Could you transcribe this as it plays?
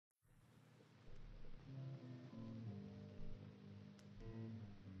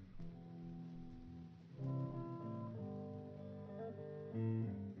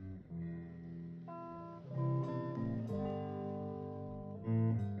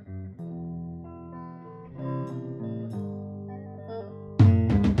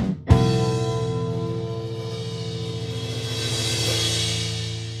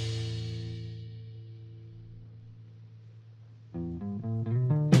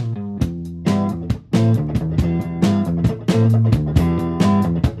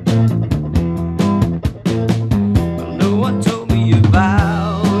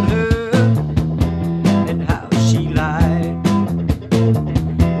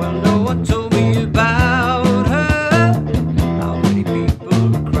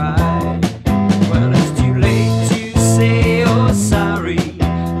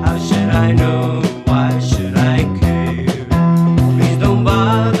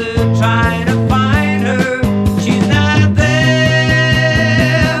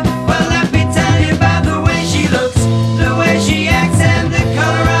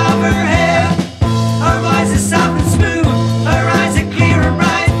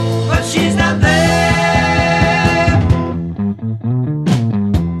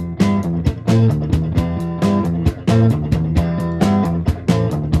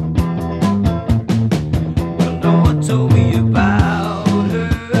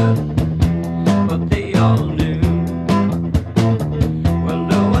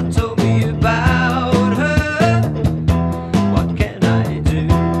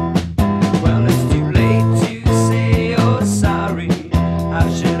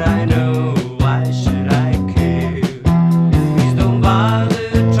should I know? Why should I care? Please don't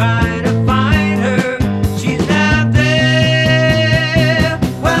bother trying to find her. She's not there.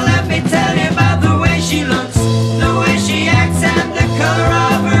 Well, let me tell you about the way she looks, the way she acts, and the color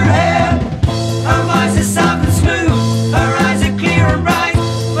of her hair. Her voice is soft and smooth, her eyes are clear and bright,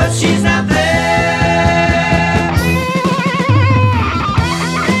 but she's not there.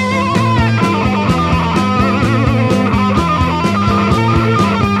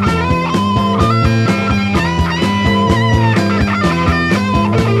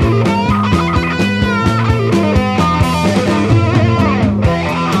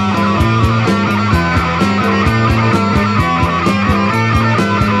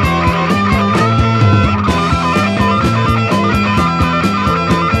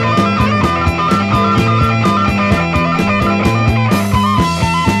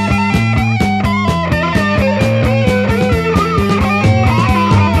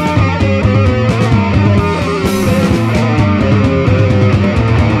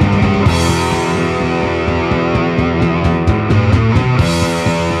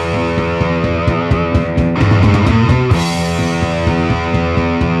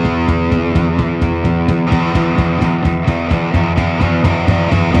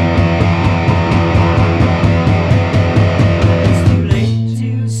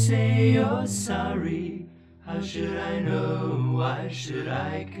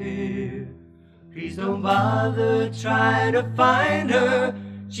 Please don't bother trying to find her.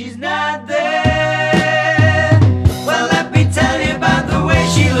 She's not there.